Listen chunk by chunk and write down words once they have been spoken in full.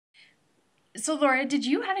So Laura, did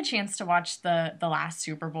you have a chance to watch the last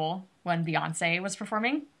Super Bowl when Beyonce was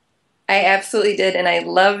performing? I absolutely did, and I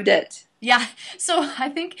loved it. Yeah, so I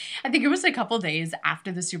think it was a couple days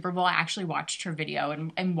after the Super Bowl I actually watched her video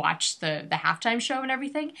and watched the halftime show and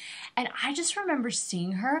everything. And I just remember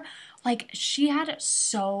seeing her like she had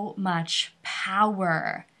so much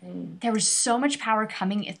power. Mm. There was so much power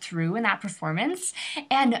coming through in that performance,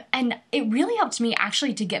 and it really helped me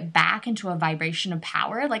actually to get back into a vibration of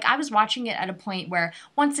power. Like I was watching it at a point where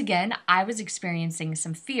once again I was experiencing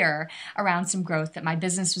some fear around some growth that my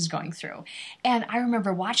business was going through. And I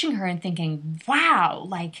remember watching her and thinking, wow,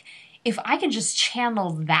 like if I could just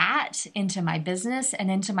channel that into my business and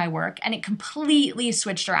into my work, and it completely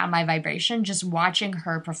switched around my vibration just watching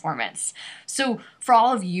her performance. So, for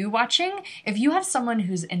all of you watching, if you have someone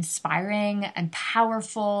who's inspiring and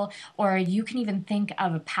powerful, or you can even think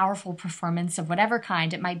of a powerful performance of whatever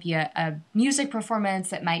kind, it might be a music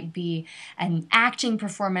performance, it might be an acting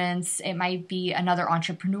performance, it might be another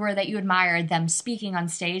entrepreneur that you admire, them speaking on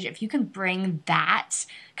stage. If you can bring that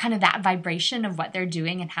kind of that vibration of what they're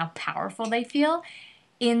doing and how powerful they feel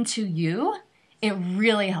into you, it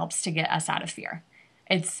really helps to get us out of fear.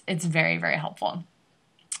 It's very, very helpful.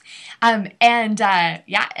 Yeah, and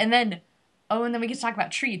then and then we get to talk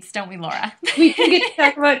about treats, don't we, Laura? We do get to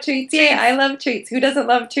talk about treats. Yay, I love treats. Who doesn't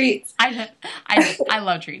love treats? I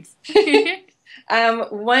love treats.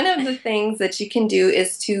 One of the things that you can do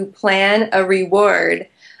is to plan a reward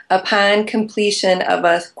upon completion of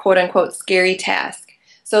a quote-unquote scary task.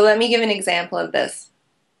 So let me give an example of this.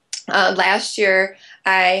 Last year,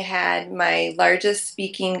 I had my largest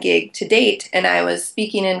speaking gig to date, and I was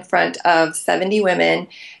speaking in front of 70 women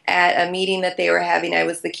at a meeting that they were having. I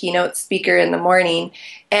was the keynote speaker in the morning,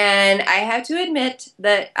 and I have to admit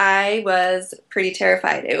that I was pretty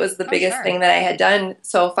terrified. It was the Oh, biggest sure. thing that I had done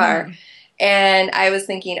so far. And I was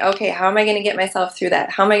thinking, okay, how am I going to get myself through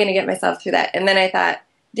that? How am I going to get myself through that? And then I thought,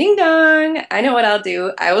 ding dong, I know what I'll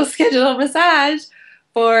do. I will schedule a massage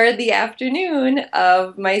for the afternoon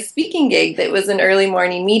of my speaking gig that was an early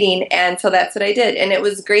morning meeting. And so that's what I did. And it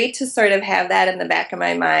was great to sort of have that in the back of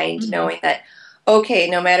my mind, Mm-hmm. knowing that, okay,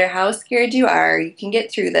 no matter how scared you are, you can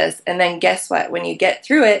get through this. And then guess what? When you get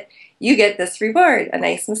through it, you get this reward, a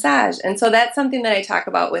nice massage. And so that's something that I talk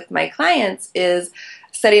about with my clients is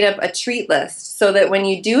setting up a treat list so that when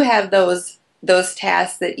you do have those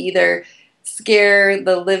tasks that either scare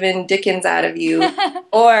the living dickens out of you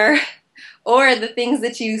or the things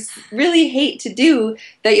that you really hate to do,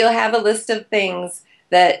 that you'll have a list of things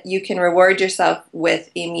that you can reward yourself with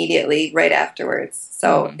immediately right afterwards.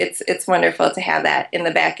 So Mm-hmm. it's wonderful to have that in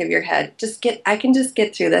the back of your head. I can just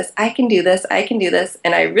get through this. I can do this. I can do this.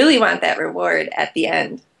 And I really want that reward at the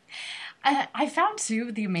end. I found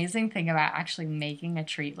too the amazing thing about actually making a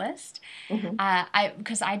treat list. Hmm.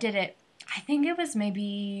 Because I did it. I think it was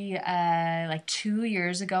maybe like 2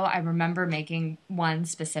 years ago. I remember making one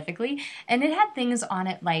specifically, and it had things on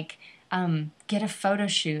it like get a photo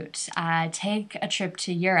shoot, take a trip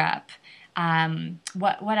to Europe.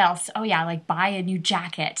 What else? Oh yeah, like buy a new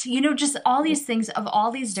jacket. You know, just all these things of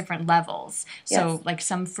all these different levels. Yes. So like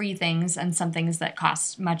some free things and some things that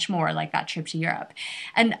cost much more, like that trip to Europe.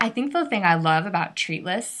 And I think the thing I love about treat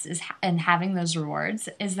lists is and having those rewards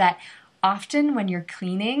is that often when you're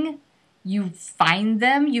cleaning, you find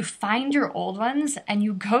your old ones, and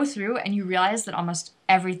you go through and you realize that almost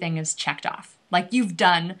everything is checked off. Like you've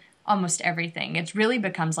done almost everything. It really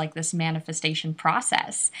becomes like this manifestation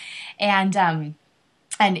process. And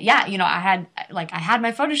yeah, you know, I had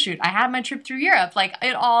my photo shoot, I had my trip through Europe, like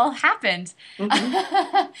it all happened. Hmm.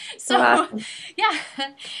 So So awesome. yeah,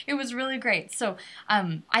 it was really great. So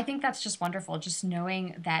I think that's just wonderful, just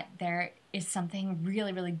knowing that there is something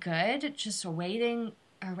really, really good just waiting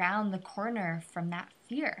around the corner from that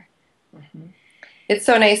fear. It's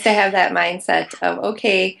so nice to have that mindset of,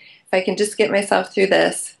 okay, if I can just get myself through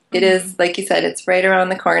this, it Mm-hmm. is, like you said, it's right around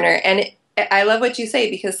the corner. And I love what you say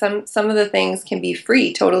because some of the things can be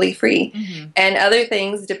free, totally free. Mm-hmm. And other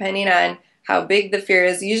things, depending on how big the fear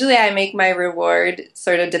is, usually I make my reward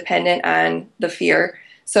sort of dependent on the fear.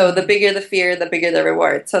 So the Mm-hmm. bigger the fear, the bigger the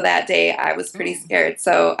reward. So that day I was pretty Ooh. scared.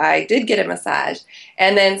 So I did get a massage.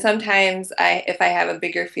 And then sometimes if I have a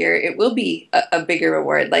bigger fear, it will be a bigger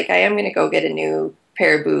reward. Like I am going to go get a new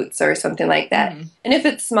pair of boots or something like that. Mm-hmm. And if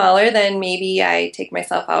it's smaller, then maybe I take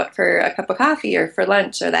myself out for a cup of coffee or for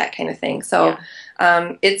lunch or that kind of thing. So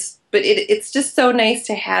Yeah. it's just so nice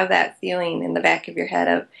to have that feeling in the back of your head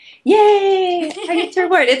of, yay, I get to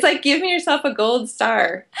reward. It's like giving yourself a gold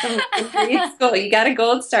star from grade school. You got a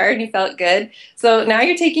gold star and you felt good. So now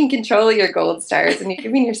you're taking control of your gold stars and you're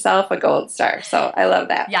giving yourself a gold star. So I love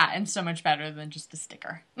that. Yeah, and so much better than just a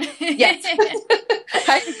sticker. Yes,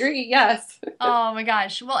 I agree. Yes. Oh my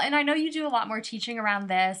gosh. Well, and I know you do a lot more teaching around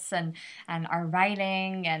this and are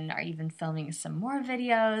writing and are even filming some more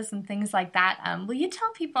videos and things like that. Will you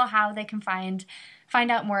tell people how they can find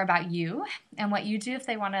out more about you and what you do if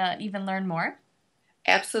they want to even learn more?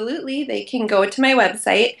 Absolutely. They can go to my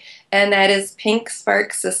website, and that is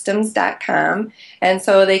pinksparksystems.com. And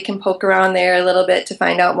so they can poke around there a little bit to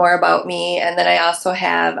find out more about me. And then I also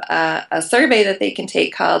have a survey that they can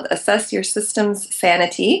take called Assess Your Systems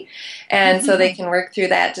Sanity. And so they can work through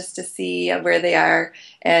that just to see where they are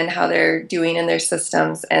and how they're doing in their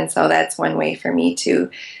systems. And so that's one way for me to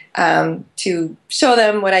show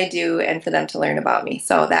them what I do and for them to learn about me.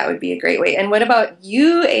 So that would be a great way. And what about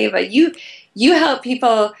you, Ava? You help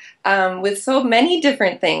people with so many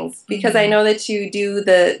different things because I Mm-hmm. know that you do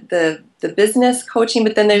the business coaching,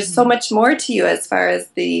 but then there's so Mm-hmm. much more to you as far as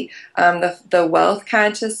the wealth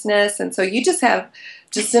consciousness, and so you just have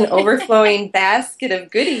just an overflowing basket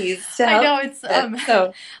of goodies to I help know it's with.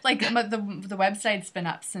 So like the website's been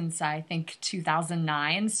up since I think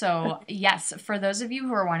 2009. So yes, for those of you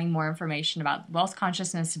who are wanting more information about wealth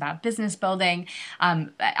consciousness, about business building,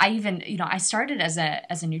 I even I started as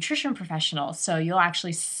a nutrition professional, so you'll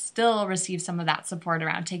actually still receive some of that support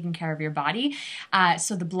around taking care of your body.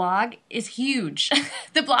 So the blog is huge.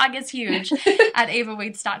 The blog is huge at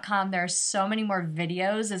avawaits.com. There are so many more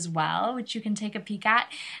videos as well, which you can take a peek at.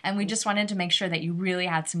 And we just wanted to make sure that you really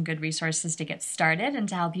had some good resources to get started and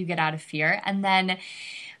to help you get out of fear. And then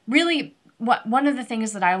really one of the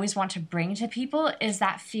things that I always want to bring to people is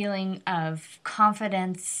that feeling of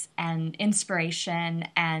confidence and inspiration,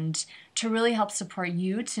 and to really help support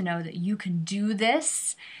you to know that you can do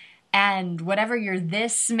this. And whatever your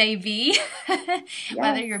this may be,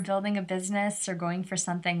 whether yes. you're building a business or going for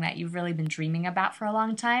something that you've really been dreaming about for a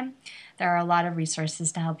long time, there are a lot of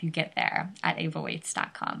resources to help you get there at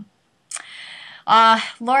avawaits.com.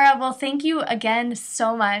 Laura, well, thank you again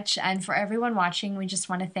so much. And for everyone watching, we just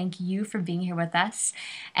want to thank you for being here with us.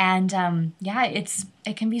 And yeah, it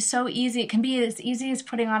can be so easy. It can be as easy as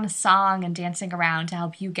putting on a song and dancing around to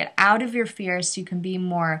help you get out of your fears so you can be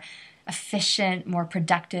more efficient, more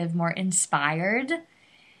productive, more inspired,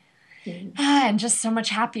 and just so much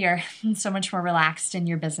happier and so much more relaxed in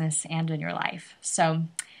your business and in your life. So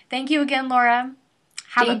thank you again, Laura.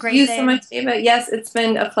 Have a Thank great you so day. much, Ava. Yes, it's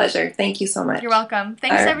been a pleasure. Thank you so much. You're welcome. All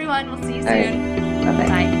Thanks, right. everyone. We'll see you All right. soon. Bye bye.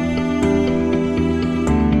 Bye.